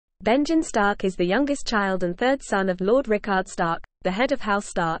Benjen Stark is the youngest child and third son of Lord Rickard Stark, the head of House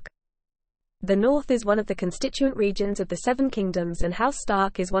Stark. The North is one of the constituent regions of the Seven Kingdoms, and House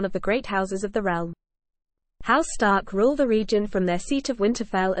Stark is one of the great houses of the realm. House Stark rule the region from their seat of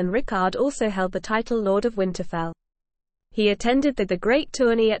Winterfell, and Rickard also held the title Lord of Winterfell. He attended the great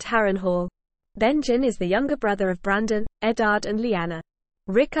tourney at Harrenhal. Benjen is the younger brother of Brandon, Eddard and Lyanna.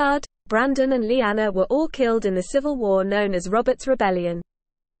 Rickard, Brandon and Lyanna were all killed in the civil war known as Robert's Rebellion.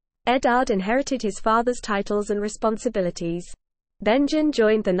 Eddard inherited his father's titles and responsibilities. Benjen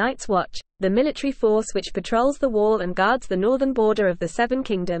joined the Night's Watch, the military force which patrols the wall and guards the northern border of the Seven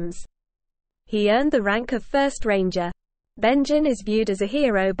Kingdoms. He earned the rank of First Ranger. Benjen is viewed as a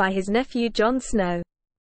hero by his nephew Jon Snow.